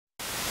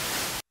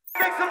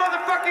make some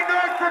motherfucking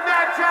noise for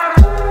Madchild.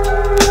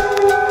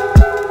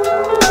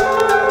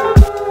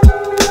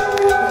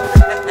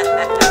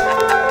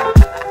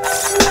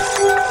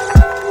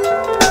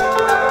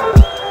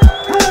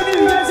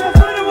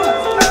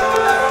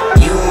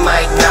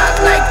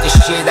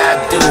 Shit I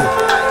do,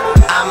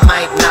 I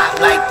might not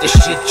like the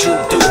shit you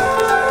do.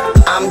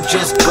 I'm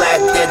just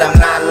glad that I'm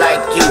not like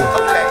you.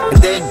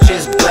 They're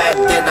just glad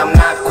that I'm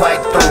not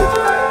quite through.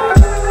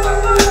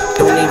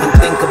 Don't even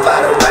think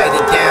about it, write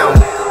it down.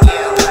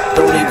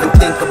 Don't even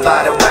think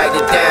about it, write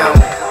it down.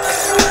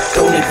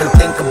 Don't even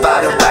think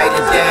about it, write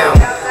it down.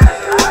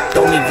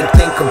 Don't even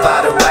think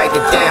about it, write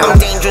it down. I'm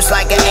dangerous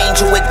like an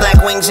angel with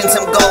black wings and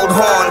some gold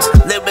horns.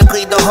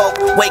 Lyrically the hope,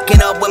 waking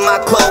up with my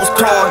clothes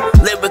torn.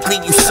 Lyrically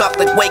you suck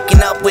like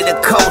waking up with a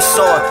cold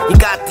sore. You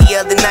got the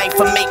other night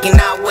for making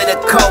out with a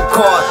cold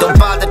core. Don't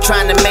bother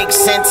trying to make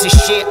sense of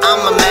shit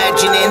I'm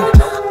imagining.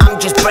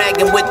 I'm just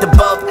bragging with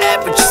above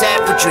average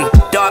savagery.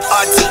 Dark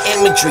artsy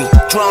imagery,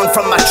 drawn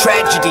from my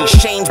tragedy.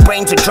 Shane's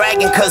brain's a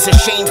dragon cause of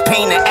Shane's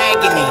pain and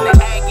agony.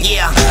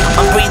 Yeah,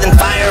 I'm breathing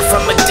fire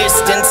from a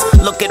distance.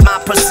 Look at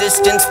my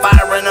persistence,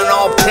 firing on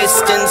all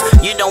pistons.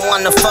 You don't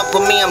wanna fuck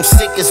with me, I'm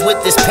sick as with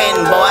this pen,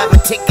 boy.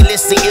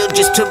 Meticulously ill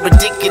just to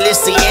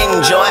ridiculously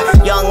enjoy.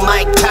 Young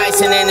Mike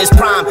Tyson in his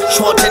prime,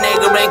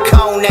 Schwarzenegger and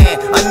Conan.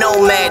 A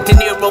nomad, De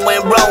Niro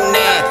and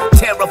Ronan.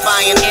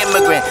 Terrifying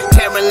immigrant,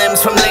 tearing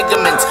limbs from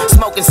ligaments.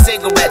 Smoking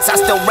cigarettes, I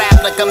still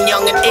rap like I'm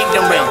young and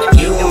ignorant.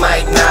 You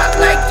might not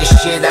like the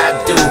shit I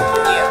do,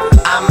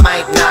 I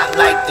might not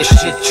like the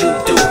shit you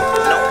do.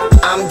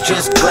 I'm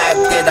just glad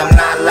that I'm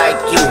not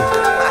like you.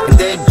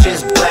 They're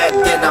just glad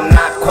that I'm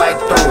not quite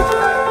through.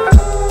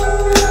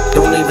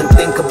 Don't even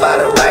think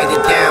about it, write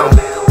it down.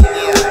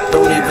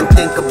 Don't even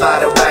think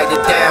about it, write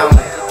it down.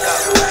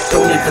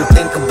 Don't even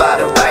think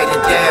about it, write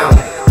it down.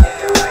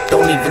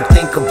 Don't even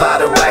think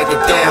about it, write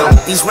it down.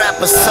 These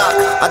rappers suck,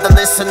 other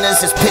listeners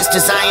as pissed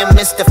as I am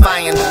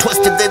mystifying.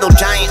 Twisted little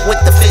giant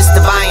with the fist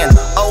of iron.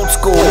 Old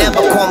school,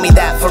 never call me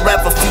that,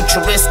 forever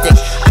futuristic.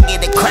 I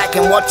get it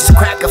crackin', watch this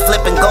cracker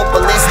flip and go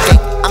ballistic.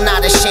 I'm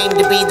not ashamed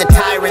to be the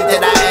tyrant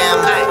that I am,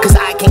 cause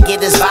I can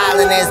get as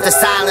violent as the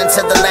silence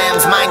of the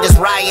lambs. Mind is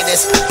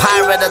riotous,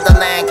 pirate of the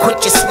land, quit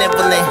your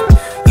sniveling.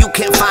 You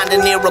can't find a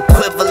near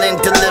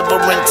equivalent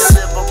deliverance.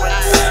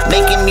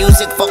 Making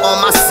music for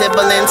all my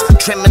siblings,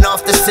 trimming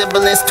off the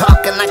sibilants,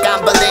 talking like I'm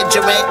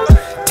belligerent.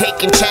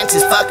 Taking chances,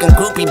 fucking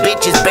groupie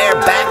bitches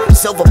bareback.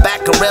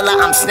 Silverback gorilla,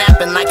 I'm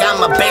snapping like I'm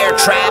a bear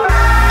trap.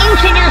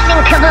 Introducing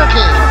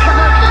Kabuki,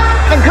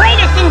 the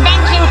greatest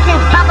invention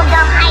since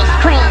bubblegum ice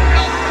cream.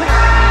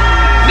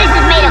 This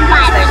is made of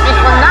fibers. This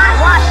will not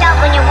wash out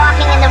when you're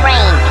walking in the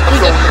rain.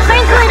 You just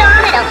sprinkle it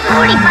on at a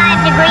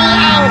 45-degree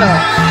angle.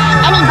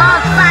 Any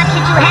bald spots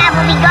that you have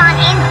will be gone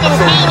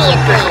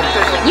instantaneously.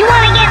 You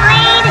want to get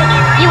laid?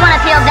 You want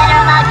to feel better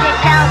about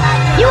yourself?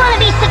 You want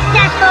to be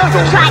successful?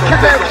 Try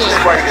Kabuki.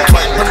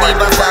 Can't believe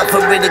I fell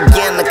for it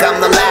again like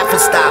I'm the laughing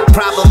stock.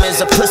 Problem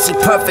is a pussy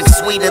perfect,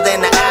 sweeter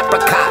than an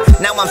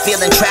apricot. Now I'm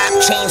feeling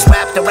trapped, chains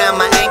wrapped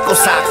around my ankle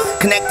socks.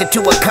 Connected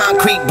to a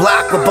concrete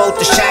block with both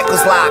the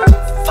shackles locked.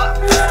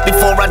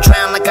 Before I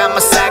drown like I'm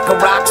a sack of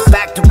rocks.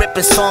 Back to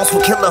ripping songs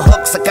with killer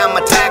hooks like I'm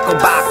a tackle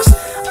box.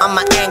 I'm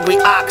an angry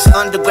ox,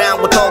 underground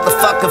with all the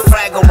fucking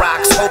Fraggle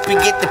rocks. Hope you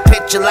get the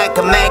picture like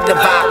a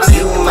Magnavox.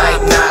 You might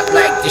not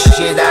like the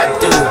shit I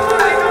do,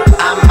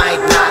 I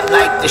might not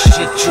like the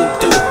shit you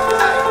do.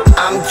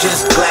 I'm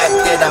just glad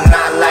that I'm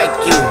not like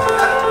you.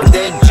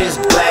 They're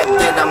just glad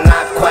that I'm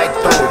not quite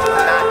through.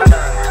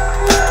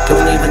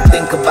 Don't even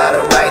think about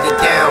it, write it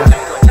down.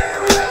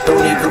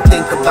 Don't even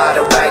think about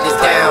it, write it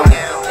down.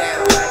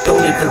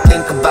 Don't even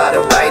think about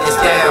it, write it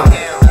down.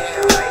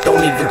 Don't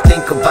even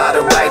think about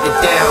it, write it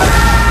down.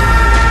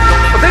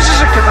 This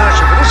is a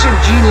commercial for this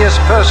ingenious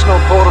personal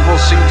portable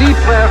CD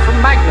player from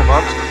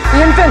Magnavox,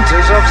 the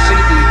inventors of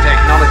CD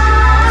technology.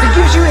 It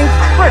gives you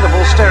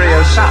incredible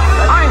stereo sound.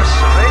 I'm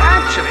sorry,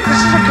 actually,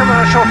 this is a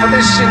commercial for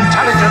this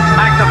intelligent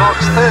Magnavox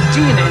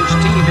 13-inch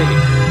TV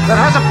that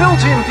has a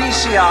built-in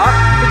VCR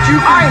that you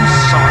can... I'm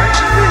sorry,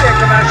 this is really a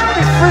commercial for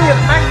this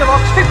brilliant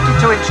Magnavox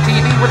 52-inch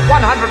TV with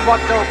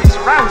 100-watt Dolby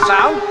surround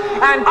sound.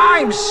 And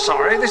I'm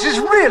sorry, this is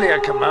really a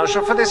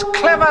commercial for this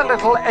clever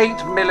little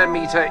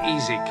 8mm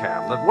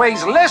EasyCam that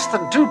weighs less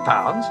than 2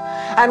 pounds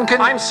and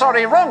can... I'm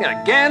sorry, wrong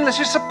again.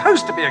 This is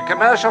supposed to be a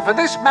commercial for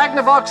this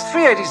Magnavox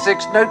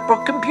 386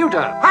 notebook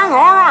computer. Hang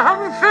on, I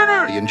haven't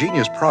finished. The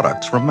ingenious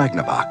products from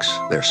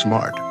Magnavox. They're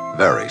smart,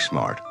 very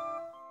smart.